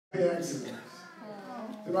accidents.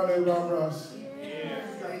 Anybody know Bob Ross?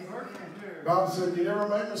 Bob said, you never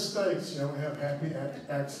make mistakes, you only have happy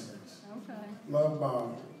accidents. Okay. Love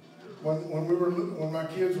Bob. When my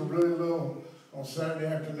kids were really little, on Saturday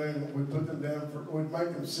afternoon, we'd put them down we'd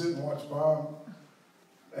make them sit and watch Bob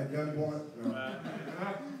at gunpoint.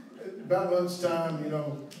 About lunchtime,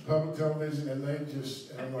 public television, and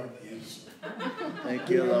and I'm like, yes. Thank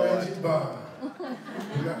you, Lord. Magic Bob.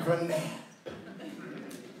 You're not running that.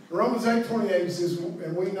 Romans 8:28 says,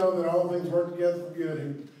 and we know that all things work together for good.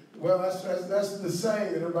 And, well, that's the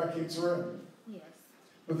saying that everybody kicks around. Yes.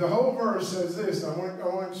 But the whole verse says this. I want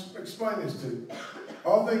to explain this to you.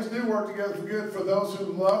 All things do work together for good for those who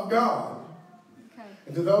love God. Okay.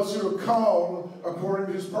 And to those who are called according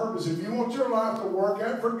to His purpose. If you want your life to work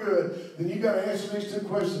out for good, then you've got to answer these two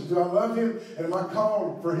questions. Do I love Him, and am I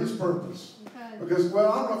called for His purpose? Okay. Because, I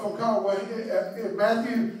don't know if I'm called. Well, in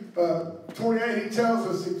Matthew 28, He tells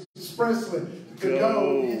us expressly to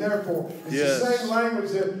go ye therefore. It's the same language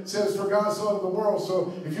that says, for God so loved the world.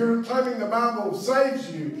 So if you're claiming the Bible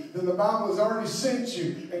saves you, then the Bible has already sent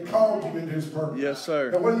you and called you into His purpose. Yes, sir.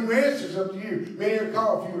 And whether you answer is up to you. Many are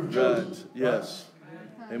called, few are chosen. Right. Yes.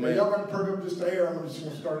 Right? Amen. Y'all got to perk up just a hair. I'm just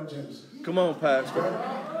going to start at Genesis. Come on, Pastor. Okay?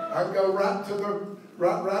 I can go right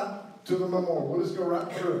to the memorial. We'll just go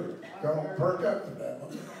right through it. Come on, perk up to that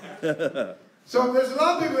one. So there's a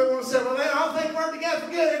lot of people that want to say, well, man, all things work together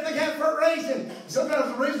for good if they have for a reason.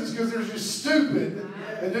 Sometimes the reason is because they're just stupid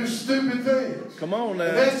and do stupid things. Come on now.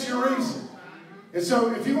 And that's your reason. And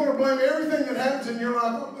so if you want to blame everything that happens in your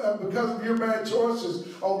life because of your bad choices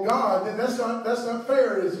on God, then that's not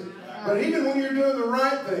fair, is it? But even when you're doing the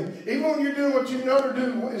right thing, even when you're doing what you know to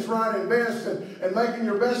do is right and best and making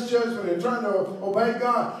your best judgment and trying to obey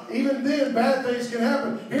God, even then bad things can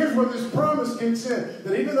happen. Here's where this promise kicks in,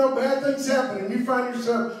 that even though bad things happen and you find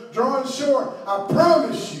yourself drawing short, I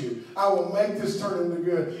promise you, I will make this turn into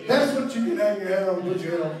good. That's what you can hang your head on and put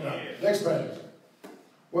your head on. Now, next page.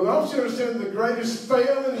 Well, I want you to understand the greatest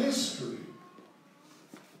fail in history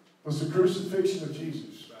was the crucifixion of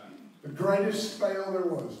Jesus. The greatest fail there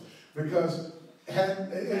was. Because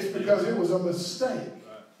it was a mistake.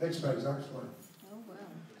 Next page, I'll explain. Oh, wow.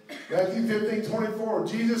 Matthew 15:24.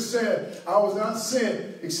 Jesus said, I was not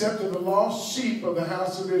sent except to the lost sheep of the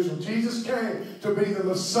house of Israel. Jesus came to be the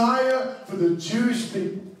Messiah for the Jewish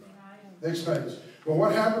people. Next page. Well,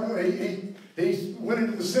 what happened when he went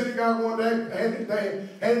into the synagogue one day, they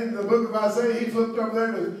handed the book of Isaiah. He flipped over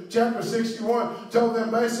there to chapter 61, told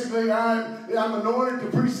them basically, I'm anointed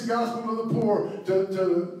to preach the gospel to the poor,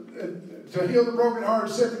 to heal the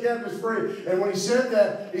brokenhearted, set the captives free. And when he said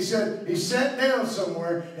that, he sat down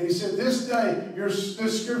somewhere and he said, this day,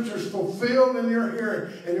 this scripture is fulfilled in your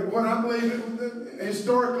hearing. And what I believe,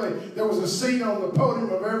 historically, there was a seat on the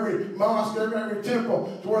podium of every mosque, every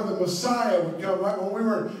temple, to where the Messiah would come. Like when we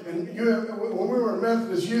were in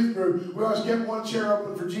Methodist youth group, we always kept one chair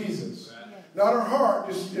open for Jesus. Not our heart,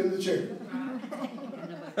 just in the chair.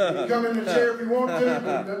 You can come in the chair if you want to,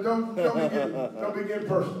 but don't be getting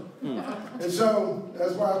personal. And so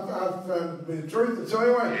that's why I found to be the truth. And so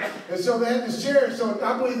anyway, and so they had this chair. So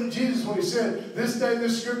I believe that Jesus, when he said, this day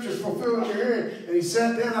this scripture is fulfilled in your hearing, and he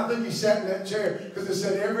sat down, I think he sat in that chair because it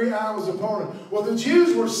said every eye was upon him. Well, the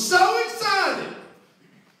Jews were so excited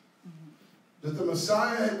that the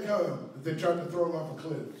Messiah had come that they tried to throw him off a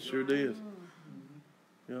cliff. Sure did.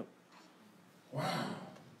 Yep. Wow.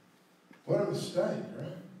 What a mistake,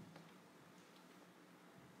 right?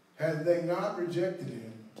 Had they not rejected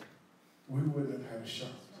him, we wouldn't have had a shot.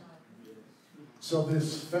 So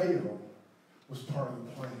this fail was part of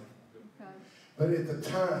the plan. Okay. But at the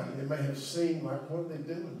time, it may have seemed like, what are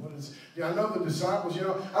they doing? I know the disciples,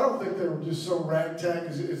 I don't think they were just so ragtag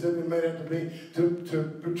as they've been made out to be,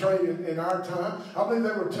 to portray in our time. I believe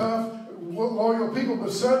they were tough, loyal people,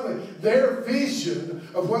 but suddenly their vision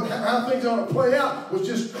of how things ought to play out was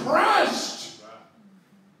just crushed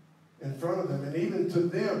in front of them. And even to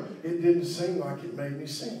them, it didn't seem like it made any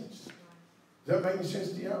sense. Does that make any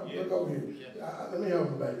sense to y'all? Yeah. Look over here. Yeah. Let me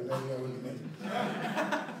hold the baby. Now you look at me.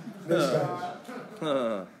 Next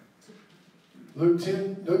page. Luke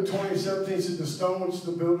 20:17 says, the stone which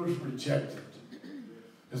the builders rejected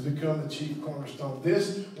has become the chief cornerstone.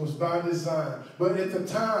 This was by design. But at the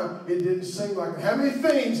time, it didn't seem like it. How many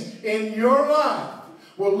things in your life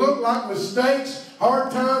will look like mistakes,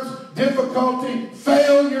 hard times, difficulty,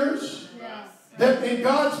 failures, that in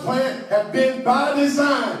God's plan have been by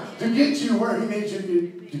design to get you where He needs you to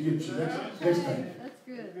get you. Next page. That's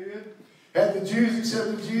good. Had the Jews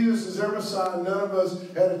accepted Jesus as their Messiah, none of us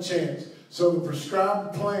had a chance. So the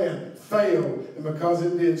prescribed plan failed, and because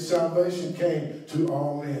it did, salvation came to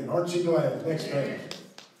all men. Aren't you glad? Next page.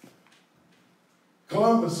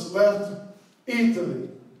 Columbus left Italy.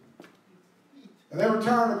 And they were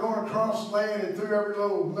tired of going across land and through every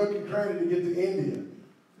little nook and cranny to get to India.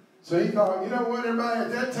 So he thought, you know what, everybody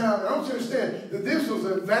at that time, I want you to understand that this was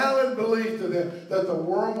a valid belief to them that the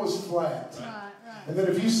world was flat. Right. And that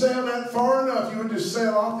if you sailed that far enough, you would just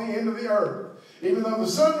sail off the end of the earth. Even though the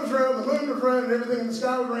sun was round, the moon was round, and everything in the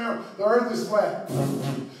sky was round, the earth is flat.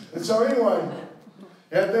 And so anyway,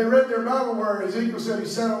 if they read their Bible where Ezekiel said he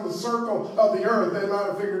sat on the circle of the earth, they might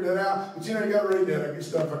have figured it out. But you know, you got to read that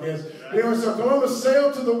stuff, I guess. Anyway, so Columbus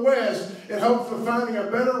sailed to the west in hopes of finding a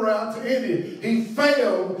better route to India. He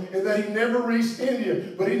failed in that he never reached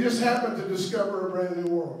India, but he just happened to discover a brand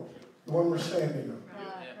new world, the one we're standing on.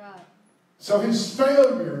 Right. So his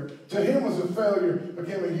failure, to him was a failure,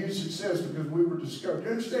 became a huge success because we were discovered.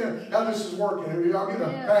 You understand how this is working? Y'all get a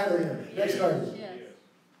pattern here. Next page. Yes.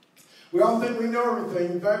 We all think we know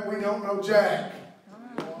everything. In fact, we don't know jack.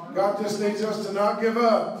 God just needs us to not give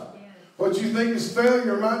up. What you think is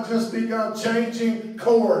failure might just be God changing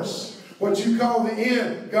course. What you call the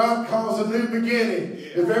end, God calls a new beginning.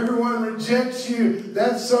 If everyone rejects you,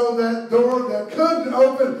 that's so that door that couldn't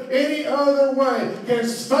open any other way can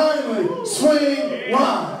finally swing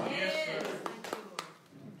wide.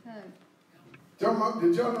 Okay.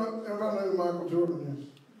 Did y'all know, everybody know who Michael Jordan is?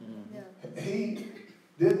 Yeah. He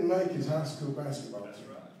didn't make his high school basketball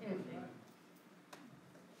team.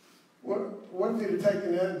 What if he'd have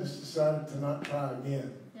taken that and just decided to not try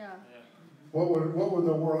again? Yeah. What would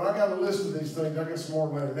the world? I got a list of these things. I got some more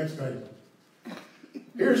later. Next page.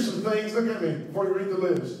 Here's some things. Look at me before you read the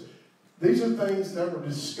list. These are things that were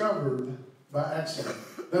discovered by accident.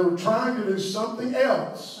 They were trying to do something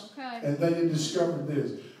else, and they had discovered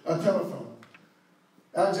this. A telephone.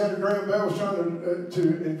 Alexander Graham Bell was trying to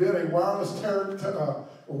invent a wireless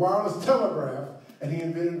telegraph, and he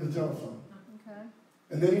invented the telephone. Okay.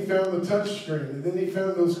 And then he found the touch screen, and then he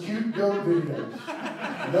found those cute goat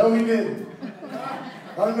videos. No, he didn't.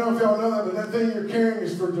 I don't know if y'all know that, but that thing you're carrying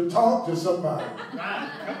is to talk to somebody.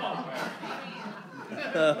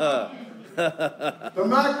 The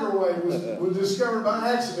microwave was discovered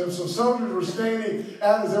by accident. So soldiers were standing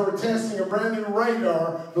out as they were testing a brand new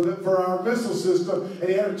radar for our missile system, and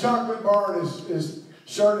he had a chocolate bar in his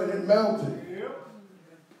shirt, and it melted.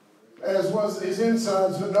 As was his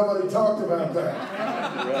insides, but nobody talked about that.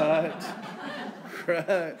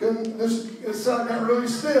 Right. This side got really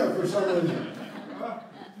stiff for some reason.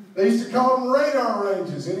 They used to call them radar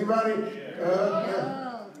ranges. Anybody? Yeah.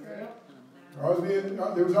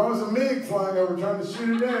 There was always a MiG flying over trying to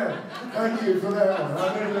shoot it down. Thank you for that one.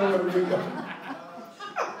 I didn't know what it was.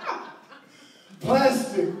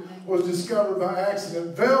 Plastic was discovered by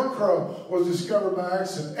accident. Velcro was discovered by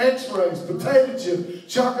accident. X-rays, potato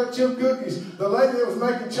chips, chocolate chip cookies. The lady that was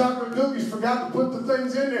making chocolate cookies forgot to put the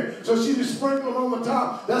things in there, so she just sprinkled them on the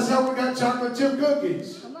top. That's how we got chocolate chip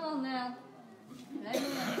cookies. Come on now.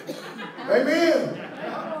 Amen.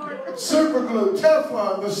 Super glue,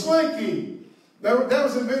 Teflon, the Slinky. That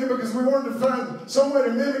was invented because we wanted to find some way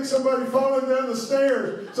to mimic somebody falling down the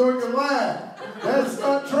stairs so we could laugh. That's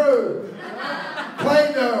not true.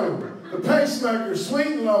 Play-Doh, the pacemaker, Sweet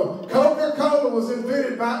and Low. Coca-Cola was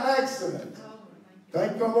invented by accident.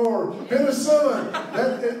 Thank the Lord. Penicillin.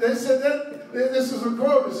 They said that. This is a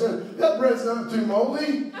quote. It said, that bread's not too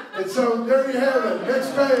moldy. And so there you have it.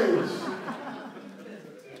 Next page.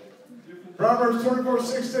 Proverbs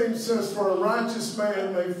 24:16 says, for a righteous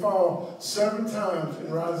man may fall 7 times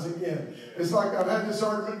and rise again. It's like I've had this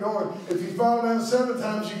argument going. If you fall down 7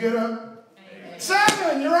 times, you get up.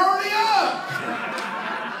 7! You're already up!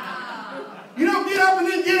 You don't get up and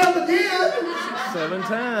then get up again. 7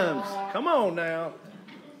 times. Come on now.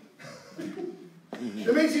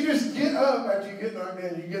 It means you just get up after you get knocked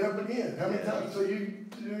down. You get up again. How many times? So you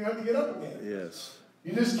have to get up again. Yes.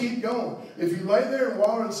 You just keep going. If you lay there and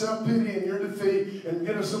wallow in self-pity in your defeat and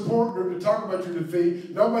get a support group to talk about your defeat,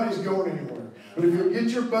 nobody's going anywhere. But if you'll get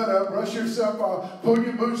your butt up, brush yourself off, pull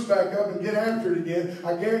your boots back up, and get after it again,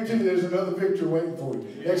 I guarantee you there's another victory waiting for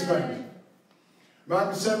you. Next page.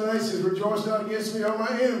 Micah 7:8 says, rejoice not against me, O my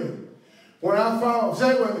enemy. When I fall,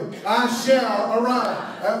 say it with me, I shall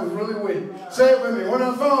arise. That was really weak. Say it with me. When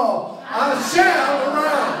I fall, I shall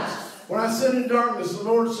arise. When I sit in darkness, the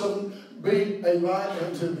Lord shall be a light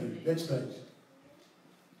unto me. Next page.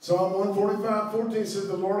 Psalm 145:14 says,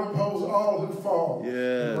 the Lord upholds all who fall.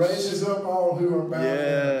 Yes. He raises up all who are bowed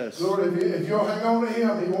yes. down. Lord, if you'll hang on to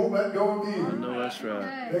him, he won't let go of you. I know that's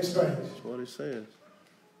right. Next page. That's what he says.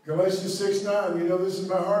 Galatians 6:9. You know this is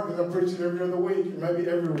my heart because I preach it every other week, or maybe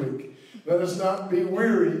every week. Let us not be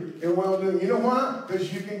weary in well-doing. You know why?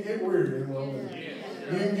 Because you can get weary in well-doing.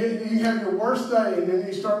 You can have your worst day, and then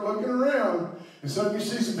you start looking around, and suddenly you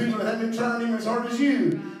see some people that haven't been trying even as hard as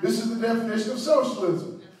you. This is the definition of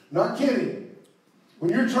socialism. Not kidding.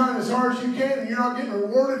 When you're trying as hard as you can and you're not getting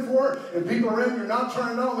rewarded for it, and people around you are not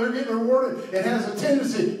trying at all, they're getting rewarded, it has a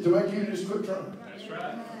tendency to make you just quit trying. That's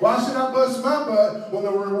right. Why should I bust my butt when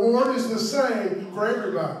the reward is the same for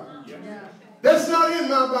everybody? That's not in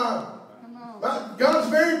my Bible. God's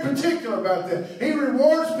very particular about that. He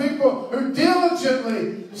rewards people who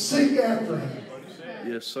diligently seek after Him.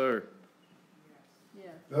 Yes, sir.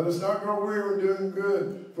 Let us not grow weary in doing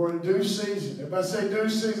good, for in due season, if I say due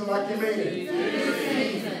season like you mean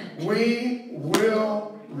it, we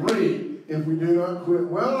will reap if we do not quit.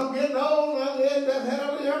 Well, I'm getting old, I'm getting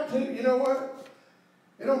that. You know what?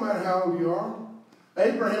 It don't matter how old you are.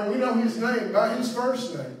 Abraham, we know his name by his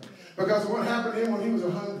first name because of what happened to him when he was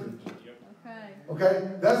 100. Okay?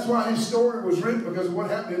 That's why his story was written, because of what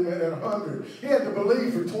happened to him at 100. He had to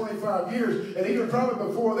believe for 25 years, and even probably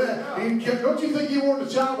before that. Don't you think he wanted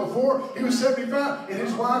a child before he was 75, and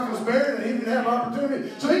his wife was married, and he didn't have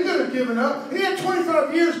opportunity? So he could have given up. He had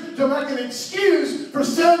 25 years to make an excuse for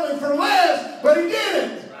settling for less, but he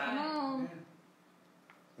didn't.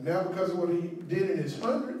 And now, because of what he did in his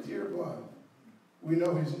 100th year of life, we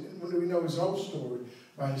know his whole story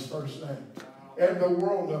by his first name. And the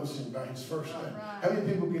world knows him by his first name. How many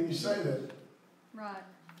people can you say that? Right.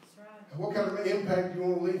 What kind of impact do you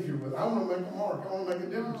want to leave here with? I want to make a mark. I want to make a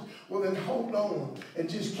difference. Well, then hold on and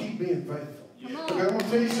just keep being faithful. Okay, I'm going to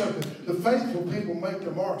tell you something. The faithful people make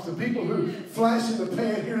the marks. The people who flash in the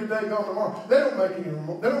pan here today, gone tomorrow, they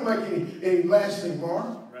don't make any lasting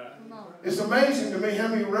mark. It's amazing to me how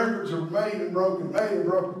many records are made and broken.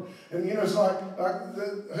 And you know, it's like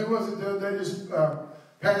who was it that they just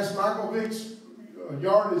passed Michael Vick's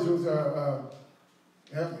yardage with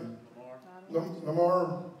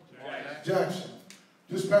Lamar Jackson.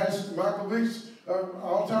 Just passed Michael Vick's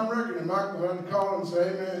all-time record, and Michael had to call him and say,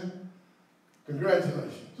 "Hey man,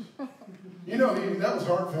 congratulations." You know, that was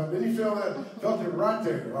heartfelt. Didn't he feel that? Felt it right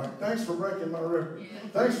there. Like, thanks for breaking my record.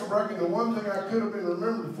 Thanks for breaking the one thing I could have been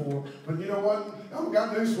remembered for. But you know what? I've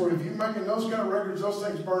got news for you. If you're making those kind of records, those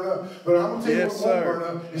things burn up. But I'm going to tell you what won't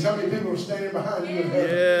burn up is how many people are standing behind you in heaven.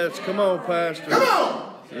 Yes, come on, Pastor. Come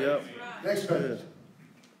on! Yep. Next page.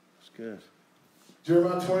 It's good.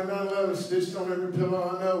 Jeremiah 29:11, stitched on every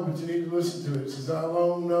pillow I know, but you need to listen to it. It says, I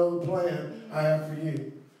alone know the plan I have for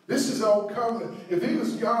you. This is the old covenant. If he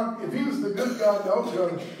was God, if he was the good God in the old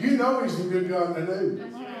covenant, you know he's the good God in the new.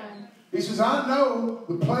 He says, I know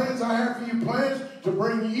the plans I have for you, plans to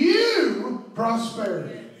bring you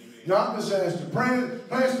prosperity, not disaster.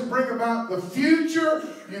 Plans to bring about the future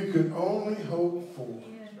you could only hope for.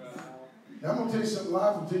 Now I'm going to tell you something.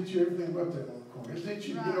 Life will teach you everything about that. It'll teach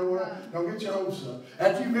you, you know what? Don't get your hopes up.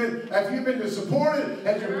 After you've been disappointed,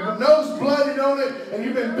 after your nose blooded on it, and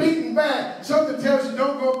you've been beaten back, something tells you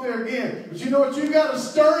don't go up there again. But you know what? You got to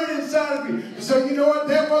stir it inside of you to say, you know what?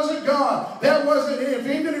 That wasn't God. That wasn't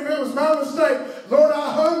Him. Even if it was my mistake, Lord,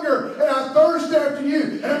 I hunger and I thirst after you,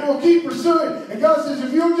 and I'm going to keep pursuing. And God says,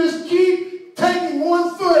 if you'll just keep taking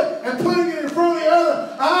one foot and putting it in front of the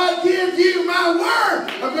other, I give you my word.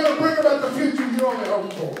 I'm going to bring about the future you only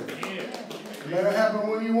hope for. It may not happen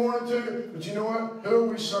when you want it to, but you know what? Who are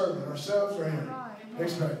we serving, ourselves or Him?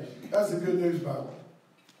 Next page. That's the Good News Bible.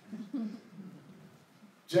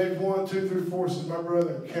 James 1:2-4 says, my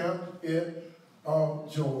brother, count it all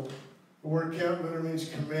joy. The word count literally means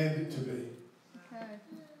command it to be.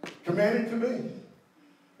 Command it to be.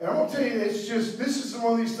 And I'm going to tell you, it's just, this is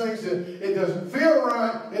one of these things that it doesn't feel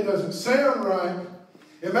right, it doesn't sound right,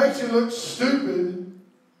 it makes you look stupid.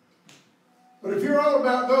 But if you're all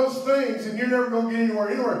about those things, and you're never going to get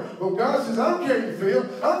anywhere. But God says, I don't care how you feel.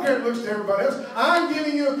 I don't care how it looks to everybody else. I'm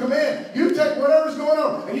giving you a command. You take whatever's going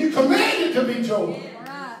on, and you command it to be joy. All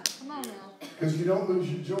right. Come on now. Because you don't lose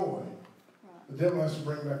your joy. The devil has to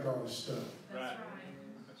bring back all this stuff. Right.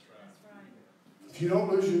 That's right. If you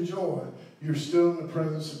don't lose your joy, you're still in the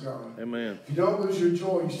presence of God. Amen. If you don't lose your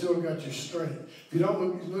joy, you still got your strength. If you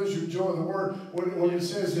don't lose your joy, the word, when it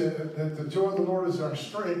says that the joy of the Lord is our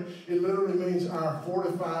strength, it literally means our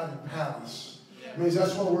fortified palace. It means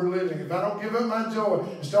that's where we're living. If I don't give up my joy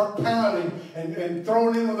and start pouting and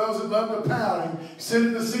throwing in with those that love to pouting, sit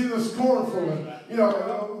in the seat of the scornful, and, you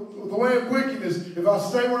know, the way of wickedness, if I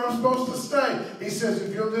stay where I'm supposed to stay, He says,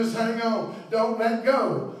 if you'll just hang on, don't let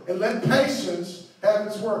go, and let patience have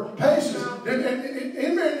its work. Patience.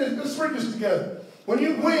 Let's read this together. When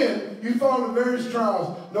you win, you fall into various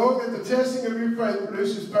trials, knowing that the testing of your faith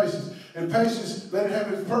produces patience. And patience, let it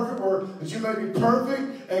have its perfect work, that you may be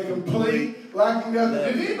perfect and complete, lacking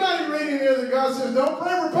nothing. Did anybody read in here that God says, don't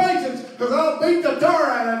pray for patience, because I'll beat the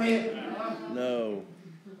tar out of you? No.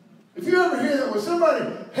 If you ever hear that, will somebody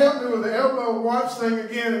help me with the elbow watch thing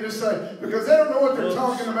again and just say, because they don't know what they're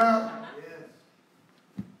talking about.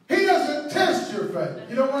 He doesn't test your faith.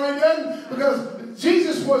 You know why he doesn't? Because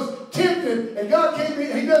Jesus was tempted, and God can't be,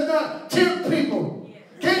 he does not tempt people.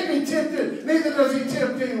 Can't be tempted, neither does he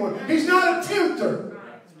tempt anyone. He's not a tempter.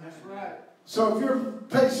 That's right. So if your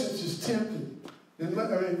patience is tempted, then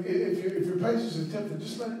if your patience is tempted,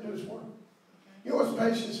 just let it do its work. You know what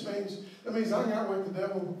patience means? That means I got to wait the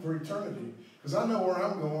devil for eternity, because I know where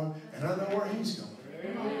I'm going, and I know where he's going.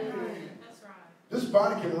 That's right. This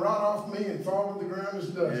body can rot off me and fall to the ground as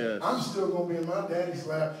dust. Yes. I'm still going to be in my daddy's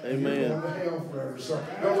lap. Amen. And you're going to hell forever. So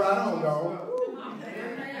go right on, dog.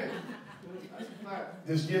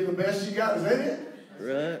 Just give the best you got. Is that it?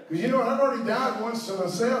 Right. Because you know what? I've already died once to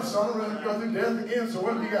myself, so I don't really go through death again. So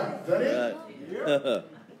what have you got? Is that it? Right.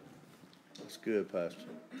 That's good, Pastor.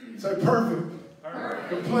 Say perfect.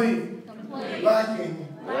 Complete. Lacking.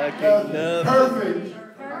 Lacking nothing. Perfect.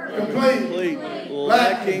 Complete. Complete.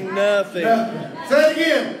 Lacking nothing. Say it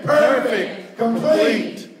again. Perfect.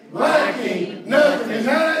 Complete. Lacking nothing. And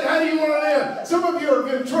how do you want to live? Some of you are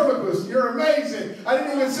ventriloquists. You're amazing. I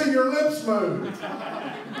didn't even see your lips move.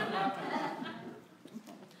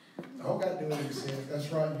 All got to do is say,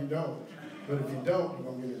 that's right, you don't. But if you don't,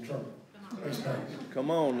 you're going to get in trouble. Next page.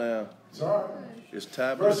 Come on now. It's all right. It's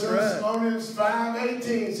time to 1 right. Thessalonians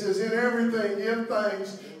 5:18 says, in everything give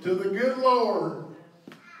thanks to the good Lord.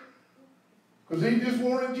 Because he just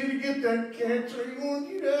wanted you to get that cancer. He wanted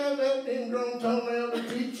you to have that ingrown toenail to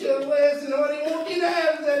teach you a lesson. What he wants you to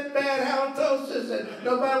have is that bad halitosis that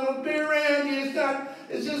nobody wants to be around you.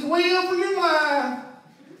 It's his will for your life.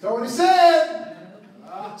 That's what he said.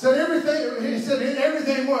 Said everything. He said in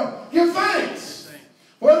everything what? Give thanks.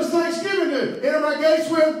 What does Thanksgiving do? Enter my gates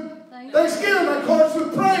with Thanksgiving, my courts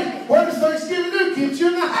with praise. What does Thanksgiving do? Keeps you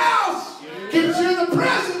in the house. Keeps you in the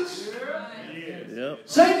presence. Yep.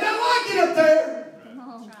 Satan doesn't like it up there.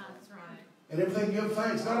 That's right. And everything give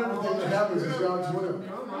thanks. Not everything that happens is God's will.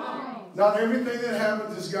 Not everything that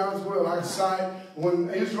happens is God's will. I cite when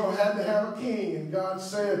Israel had to have a king, and God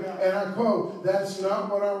said, and I quote, that's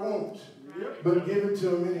not what I want, but give it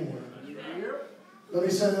to him anyway. Let me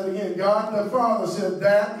say that again. God the Father said,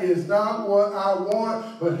 that is not what I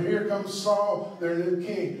want, but here comes Saul, their new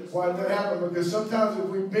king. Why did that happen? Because sometimes if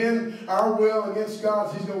we bend our will against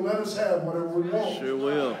God's, he's going to let us have whatever we want. Sure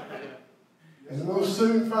will. And we'll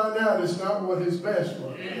soon find out it's not what his best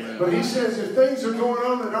was. But he says if things are going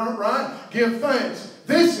on that aren't right, give thanks.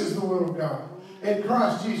 This is the will of God in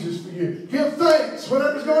Christ Jesus for you. Give thanks.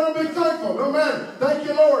 Whatever's going on, be thankful. No matter. Thank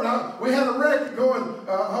you, Lord. We had a wreck going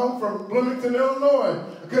home from Bloomington, Illinois.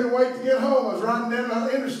 I couldn't wait to get home. I was riding down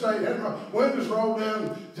the interstate. Had my windows rolled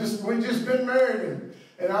down. We'd just been married.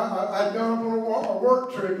 And I'd gone up on a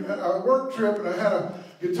work trip. And I had a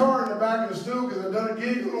guitar in the back of the stool because I'd done a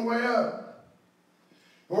gig on the way up.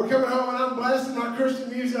 We're coming home and I'm blasting my Christian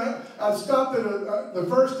music. I stopped at the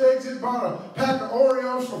first exit, bought a pack of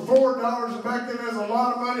Oreos for $4. And back then there was a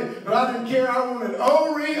lot of money, but I didn't care. I wanted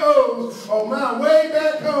Oreos on my way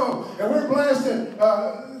back home. And we're blasting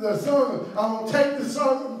the song. I'm going to take the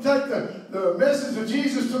song, take the message of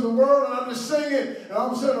Jesus to the world, and I'm just singing. And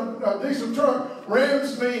all of a sudden a diesel truck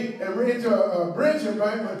rams me and into a bridge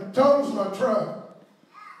embankment, totals my truck.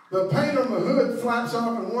 The paint on the hood flaps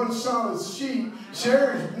off in one solid sheet.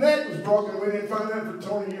 Sherry's neck was broken. We didn't find that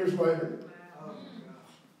for 20 years later.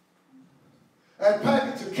 I had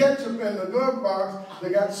packets of ketchup in the glove box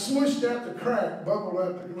that got smushed out the crack, bubbled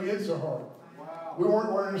out. We hit so hard. We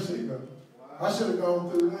weren't wearing a seatbelt. I should have gone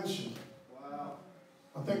through the windshield.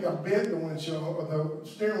 I think I bent the windshield, the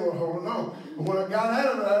steering wheel holding on. But when I got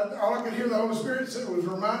out of it, all I could hear the Holy Spirit say was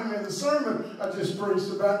reminding me of the sermon I just preached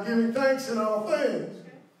about giving thanks in all things.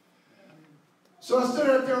 So I stood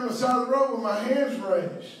out there on the side of the road with my hands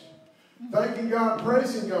raised, thanking God,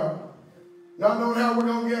 praising God, not knowing how we're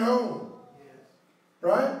going to get home.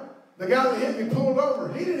 Right? The guy that hit me pulled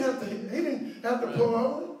over. He didn't have to pull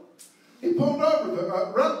over. He pulled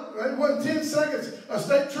over. It wasn't 10 seconds. A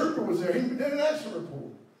state trooper was there. He did an accident report.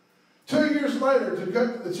 2 years later, to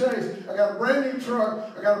cut to the chase, I got a brand new truck,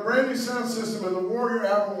 I got a brand new sound system, and the Warrior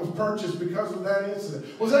album was purchased because of that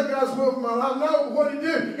incident. Was that God's will for my life? No, but what did he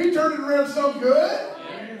do? He turned it around so good.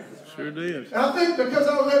 Sure did. And I think because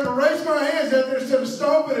I was able to raise my hands out there instead of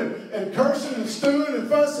stomping and cursing and stewing and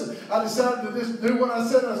fussing, I decided to just do what I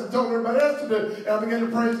said I told everybody else to do, and I began to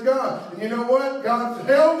praise God. And you know what? God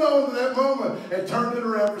held on to that moment and turned it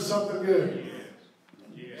around for something good.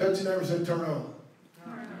 Touch your neighbor and say, turn on.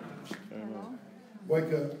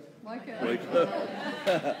 Wake up. Wake up.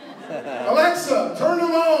 Alexa, turn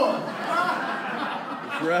them on.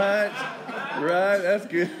 Right. Right. That's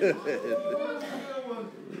good.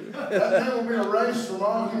 That will be erased from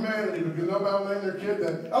all humanity because nobody will name their kid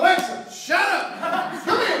that. Alexa, shut up.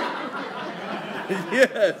 Come here.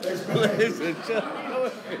 Yes. Listen, shut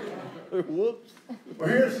up. Whoops. Well,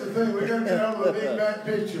 here's the thing. We're going to get out of the big back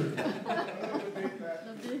picture.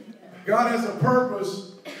 God has a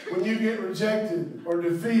purpose when you get rejected or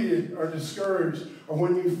defeated or discouraged or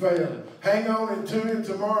when you fail. Hang on and tune in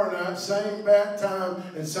tomorrow night, same bat time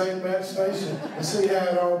and same bat station, and see how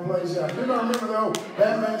it all plays out. You don't remember the old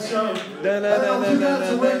Batman show? Two nights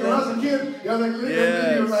a week when I was a kid, you know, they give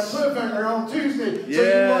you like cliffhanger on Tuesday, so you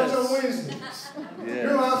can watch on Wednesdays.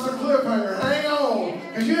 Your life's a cliffhanger. Hang on,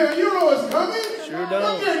 because you don't know what's coming. Sure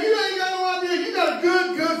don't. You ain't got no idea. You got a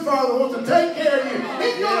good father who wants to take care of you.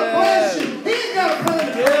 He's going to bless you. He ain't got a plan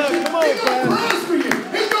to bless you. He's going to prosper you.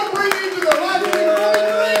 He's going to bring you into the life of your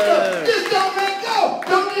dream of. Just don't let go.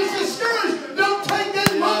 Don't get discouraged. Don't take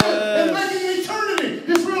that moment and make it an eternity.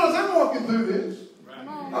 Just realize I'm walking through this.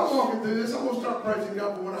 I'm walking through this. I'm going to start praising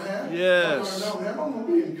God for what I have. Yes. What I don't have. I'm going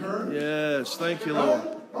to be encouraged. Yes. Thank you, Lord.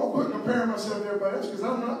 Don't quit comparing myself to everybody else because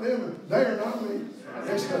I'm not them and they are not me.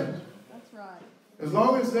 Next page. That's right. As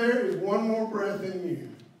long as there is one more breath in you,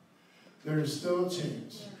 there is still a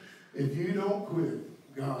chance. If you don't quit,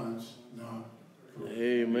 God's not quit.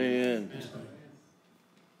 Amen.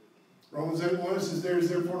 Romans 8:1 says, there is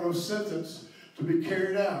therefore no sentence to be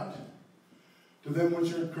carried out to them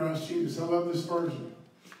which are in Christ Jesus. I love this version.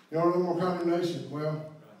 You know, no more condemnation. Well,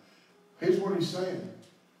 here's what he's saying.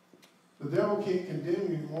 The devil can't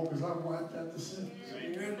condemn you anymore because I've wiped out the sentence.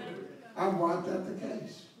 I've wiped out the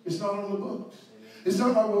case. It's not on the books. It's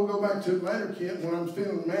not like we'll go back to it later, Kent, when I'm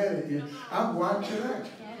feeling mad at you. I've wiped it out.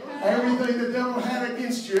 Everything the devil had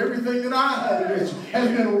against you, everything that I had against you,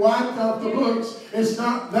 has been wiped off the books. It's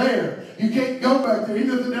not there. You can't go back there.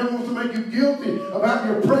 Even if the devil wants to make you guilty about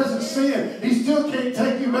your present sin, he still can't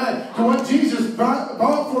take you back to what Jesus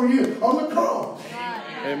bought for you on the cross.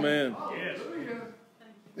 Amen.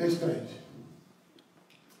 Next page.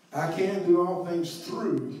 I can do all things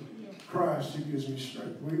through Christ who gives me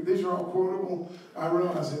strength. These are all quotable. I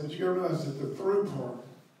realize that, but you got to realize that the through part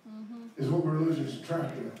is what religion is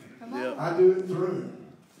attracted to. Yep. I do it through Him.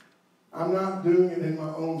 I'm not doing it in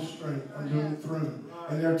my own strength. I'm doing it through Him.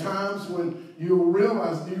 And there are times when you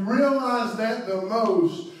realize that the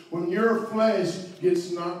most when your flesh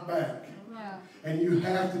gets knocked back. And you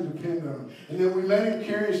have to depend on Him. And then we let Him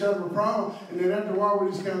carry us out of a problem, and then after a while we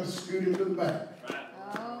just kind of scoot Him to the back.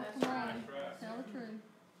 Oh, come on. Tell the truth.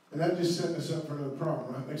 And that just setting us up for another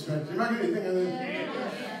problem, right? Next page. Anybody get anything on this? Yeah,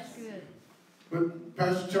 that's good. But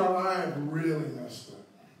Pastor Charlie, I have really messed up.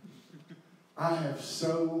 I have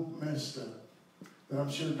so messed up that I'm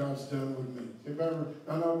sure God's done with me. If ever,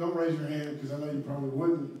 I know, don't raise your hand because I know you probably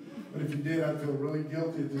wouldn't. But if you did, I'd feel really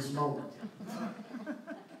guilty at this moment.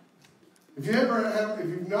 If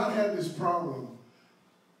you've not had this problem,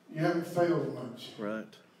 you haven't failed much. Right.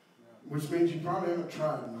 Which means you probably haven't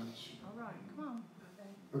tried much. All right, come on.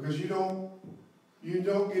 Because you don't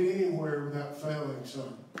get anywhere without failing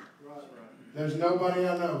some. There's nobody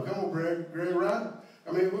I know. Come on, Greg, right?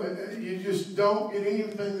 I mean, you just don't get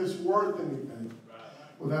anything that's worth anything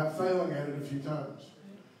without failing at it a few times.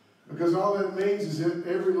 Because all that means is that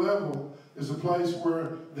every level is a place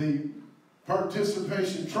where the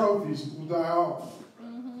participation trophies will die off.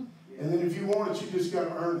 And then if you want it, you just got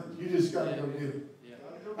to earn it. You just got to go get it.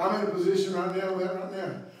 I'm in a position right now.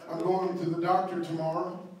 I'm going to the doctor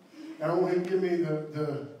tomorrow. And I want him to give me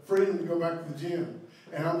the freedom to go back to the gym.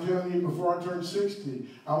 And I'm telling you, before I turn 60,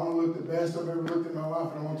 I want to look the best I've ever looked in my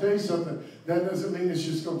life. And I want to tell you something. That doesn't mean it's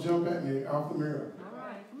just going to jump at me off the mirror. All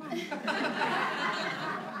right, come on.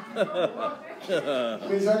 It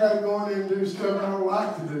means I got to go in there and do stuff I don't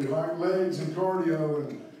like to do, like legs and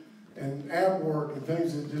cardio and ab work and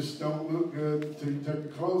things that just don't look good until you take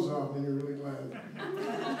your clothes off and you're really glad.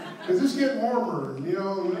 Because it's getting warmer, and, you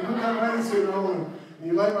know, when you put that rain suit on and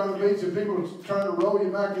you lay by the beach and people are trying to roll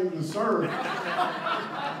you back into the surf.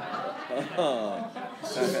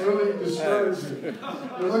 It's just really discouraging.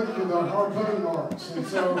 You're looking for the harpoon marks. And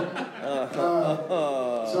so I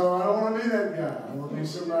don't want to be that guy. I want to be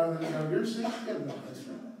somebody that, you're sick. No, that's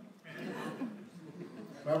right.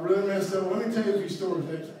 I really messed up. Let me tell you a few stories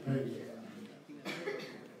next page.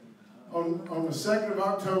 On the 2nd of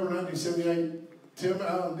October, 1978, Tim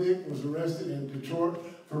Allen Dick was arrested in Detroit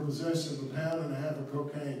for possession of 1.5 pounds of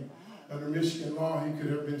cocaine. Under Michigan law, he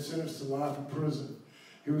could have been sentenced to life in prison.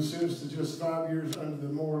 He was sentenced to just 5 years under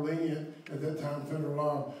the more lenient, at that time, federal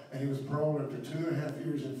law, and he was paroled after 2.5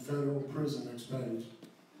 years in federal prison. Next page.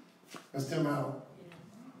 That's Tim Allen.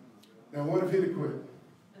 Now, what if he'd have quit?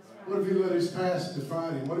 What if he let his past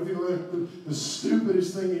define him? What if he let the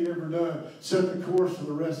stupidest thing he'd ever done set the course for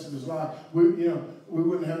the rest of his life? We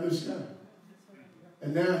wouldn't have this guy.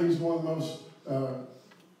 And now he's one of the most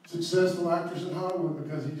successful actors in Hollywood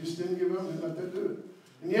because he just didn't give up and let that do it.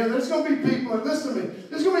 And yeah, there's going to be people, and listen to me,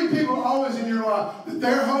 there's going to be people always in your life that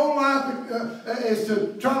their whole life is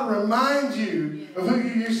to try to remind you of who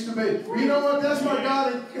you used to be. Well, you know what? That's why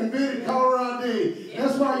God invented caller ID.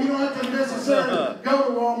 That's why you don't have to necessarily go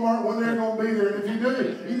to Walmart when they're going to be there. And if you do,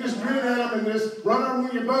 you can just grin at them and just run over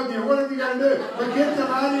with your buggy or whatever you got to do. But get them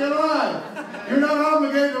out of your life. You're not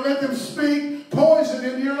obligated to let them speak poison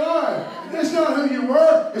into your life. It's not who you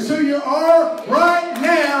were. It's who you are right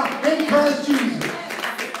now in Christ Jesus.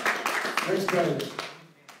 Next page.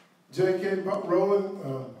 J.K. Rowling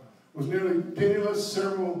was nearly penniless,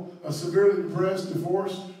 severely depressed,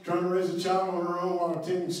 divorced, trying to raise a child on her own while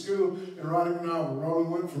attending school and writing a novel.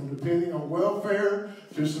 Rowling went from depending on welfare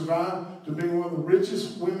to survive to being one of the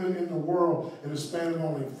richest women in the world in a span of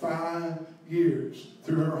only 5 years.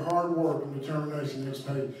 Through her hard work and determination. Next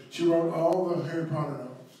page. She wrote all the Harry Potter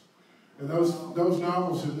novels. And those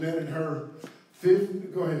novels have netted her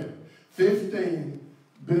 $15 billion.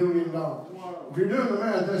 If you're doing the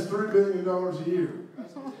math, that's $3 billion a year.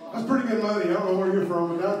 That's pretty good money. I don't know where you're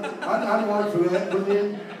from, but I'd like for that, wouldn't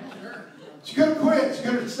you? She could have quit. She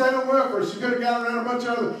could have stayed on welfare. She could have got around a bunch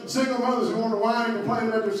of other single mothers who want to whine and complain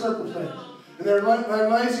about their circumstances. And they're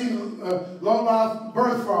lazy, low-life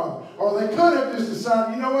birth father. Or they could have just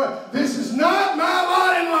decided, you know what? This is not my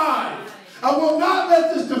lot in life. I will not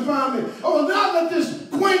let this define me. I will not let this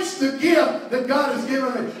quench the gift that God has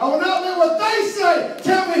given me. I will not let what they say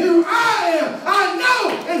tell me who I am. I know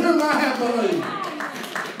in whom I have believed.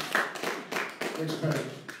 Next page.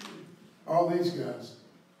 All these guys.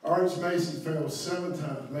 R.H. Macy failed 7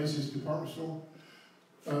 times. Macy's department store.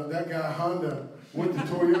 That guy, Honda, went to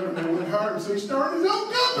Toyota and they went hard. So he started his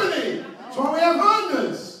own company. That's why we have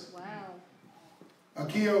Hondas. Wow.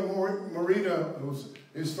 Akio Morita,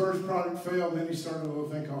 his first product failed, then he started a little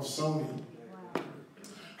thing called Sony. Wow.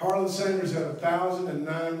 Harlan Sanders had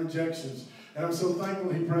 1,009 rejections. And I'm so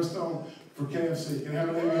thankful he pressed on for KFC. Can I have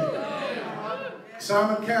an amen?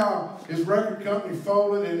 Simon Cowell, his record company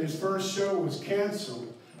folded and his first show was canceled.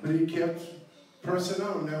 But he kept pressing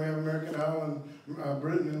on. Now we have American Idol and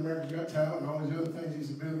Britain and American Got Talent and all these other things. He's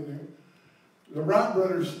a billionaire. The Wright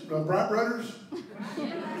brothers,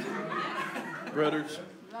 Brothers?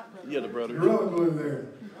 Yeah, the brothers. Gorilla Glue there.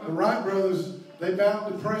 The Wright brothers, they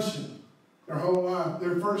battled depression their whole life.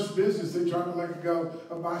 Their first business, they tried to make a go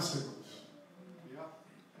of bicycles.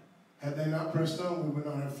 Had they not pressed on, we would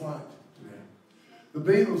not have flight today. The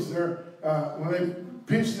Beatles, when they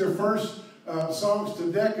pitched their first songs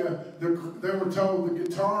to Decca, they were told the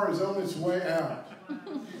guitar is on its way out.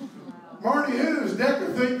 Marty, who does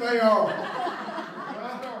Decca think they are?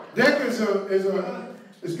 Decca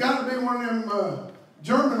it's got to be one of them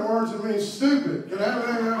German words that means stupid. Can I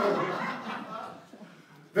have that?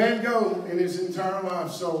 Van Gogh, in his entire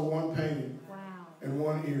life, sold 1 painting and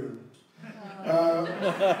 1 ear.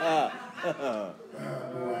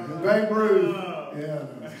 Babe Ruth,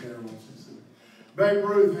 that's terrible. Babe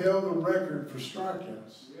Ruth held the record for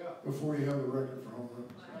strikeouts before he held the record for home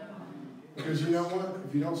runs. Because you know what?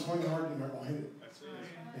 If you don't swing hard, you're not going to hit it.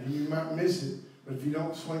 And you might miss it, but if you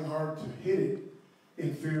don't swing hard to hit it,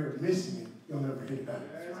 in fear of missing it, you'll never hit it back.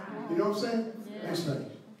 You know what I'm saying? Yeah. Next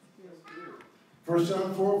page. 1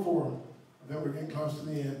 John 4:4. I think we're getting close to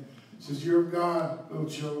the end. It says, you're of God, little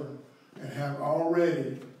children, and have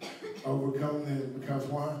already overcome them. Because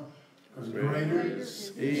why? Because greater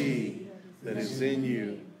is He that is in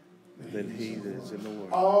you than he that is in the world.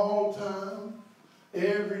 All time,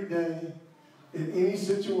 every day, in any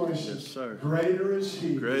situation, yes, sir. Greater is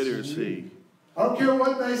He. Greater is He. I don't care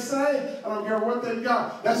what they say. I don't care what they've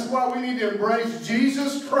got. That's why we need to embrace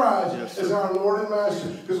Jesus Christ as our Lord and Master.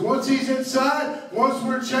 Because once He's inside, once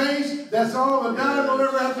we're changed, that's all the dying will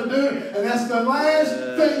ever have to do. And that's the last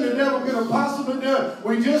thing the devil could have possibly done.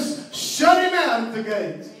 We just shut Him out at the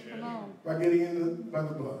gate by getting in by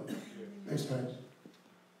the blood. Next page.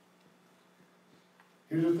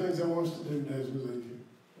 Here's the things I want us to do today as we leave you.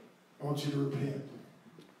 I want you to repent.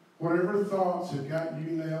 Whatever thoughts have got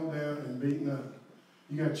you nailed down and beaten up,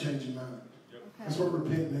 you got to change your mind. Yep. That's what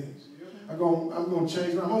repent means. I'm going to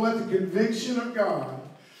change. I'm going to let the conviction of God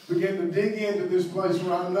begin to dig into this place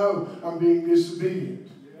where I know I'm being disobedient.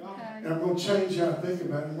 Okay. And I'm going to change how I think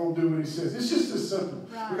about it. I'm going to do what he says. It's just as simple.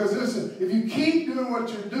 Right. Because listen, if you keep doing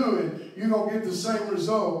what you're doing, you're going to get the same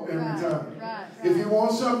result every time. Right. If you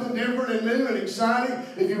want something different and new and exciting,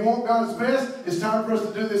 if you want God's best, it's time for us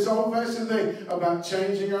to do this old-fashioned thing about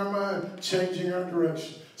changing our mind, changing our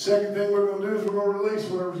direction. Second thing we're going to do is we're going to release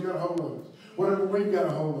whatever's got a hold of us. Whatever we've got a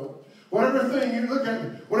hold of. Whatever thing you look at me,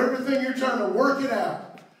 whatever thing you're trying to work it out,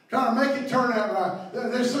 trying to make it turn out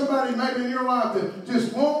right. There's somebody maybe in your life that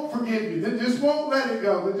just won't forgive you, that just won't let it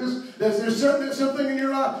go. There's something in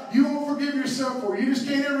your life you won't forgive yourself for. You just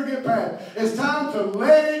can't ever get past. It's time to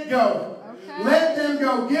let it go. Okay. Let them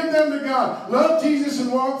go. Give them to God. Love Jesus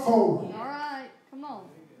and walk forward. All right. Come on.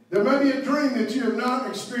 There may be a dream that you have not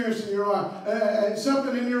experienced in your life.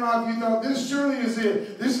 Something in your life you thought, this surely is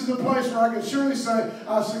it. This is the place where I can surely say,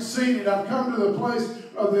 I've succeeded. I've come to the place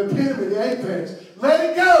of the epitome, the apex.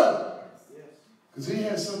 Let it go. Because he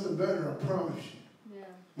has something better, I promise you. Yeah.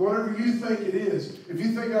 Whatever you think it is. If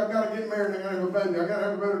you think I've got to get married, I've got to have a baby, I've got to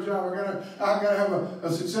have a better job, I've got to have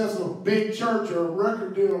a successful big church or a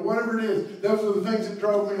record deal or whatever it is, those are the things that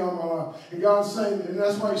drove me all my life. And God's saying, and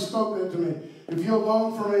that's why he spoke that to me. If you'll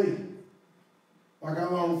long for me, like I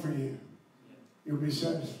long for you, you'll be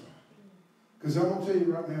satisfied. Because I'm going to tell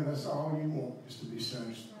you right now, that's all you want, is to be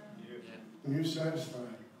satisfied. When you're satisfied,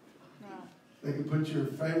 they can put your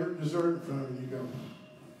favorite dessert in front of you and you go,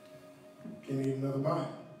 can't eat another bite.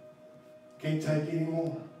 Can't take any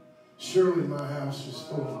more. Surely my house is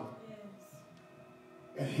full.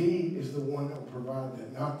 And he is the one that will provide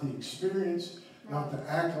that. Not the experience, not the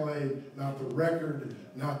accolade, not the record,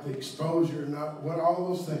 not the exposure, not what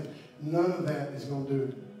all those things. None of that is going to do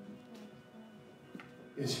it.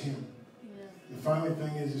 It's him. Yeah. The final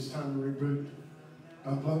thing is it's time to reboot.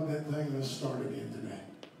 Unplug that thing and let's start again today.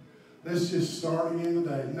 Let's just start again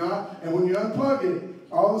today. And when you unplug it,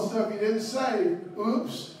 all the stuff you didn't save,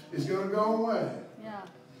 oops, is going to go away. Yeah.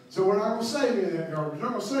 So we're not going to save any of that garbage. We're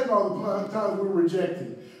not going to save all the times we were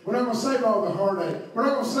rejected. We're not going to save all the heartache. We're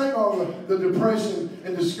not going to save all the depression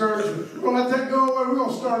and discouragement. We're going to let that go away. We're going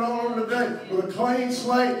to start all over today with a clean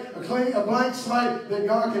slate, a blank slate that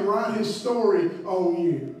God can write his story on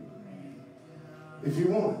you. If you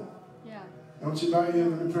want it. Yeah. Don't you bow your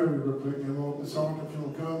head. Let me pray with you real quick. And we'll open this altar if you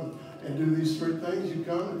want to come and do these three things. You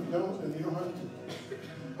come. If you don't, then you don't have to.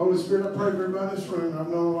 Holy Spirit, I pray for everybody in this room. I've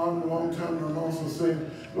known a lot of them a long time, and I'm also saying,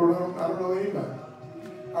 Lord, I don't know anybody.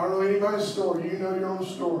 I don't know anybody's story. You know your own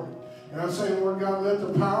story. And I'm saying, Lord God, let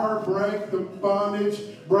the power break the bondage,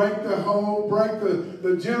 break the hold, break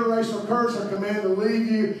the generational curse. I command to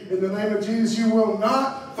leave you in the name of Jesus. You will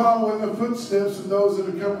not follow in the footsteps of those that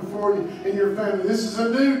have come before you in your family. This is a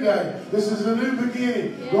new day. This is a new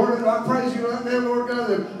beginning. Yeah. Lord, I praise you right now, Lord God,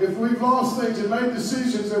 that if we've lost things and made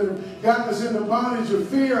decisions that have gotten us into bondage of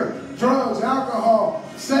fear, drugs, alcohol,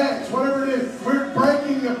 sex, whatever it is, we're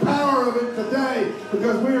breaking the power of it today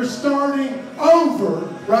because we are starting over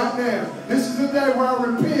right now. This is the day where I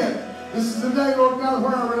repent. This is the day, Lord God,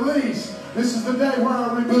 where I release. This is the day where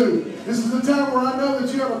I reboot. This is the time where I know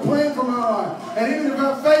that you have a plan for my life. And even if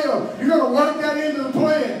I fail, you're going to work that into the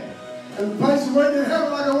plan. And the places where it didn't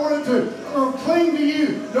happen like I wanted to, I'm going to cling to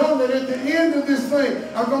you, knowing that at the end of this thing,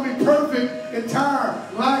 I'm going to be perfect, entire,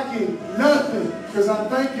 lacking nothing. Because I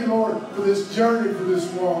thank you, Lord, for this journey, for this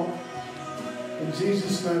walk. In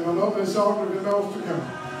Jesus' name, I'm opening this altar to those to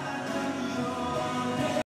come.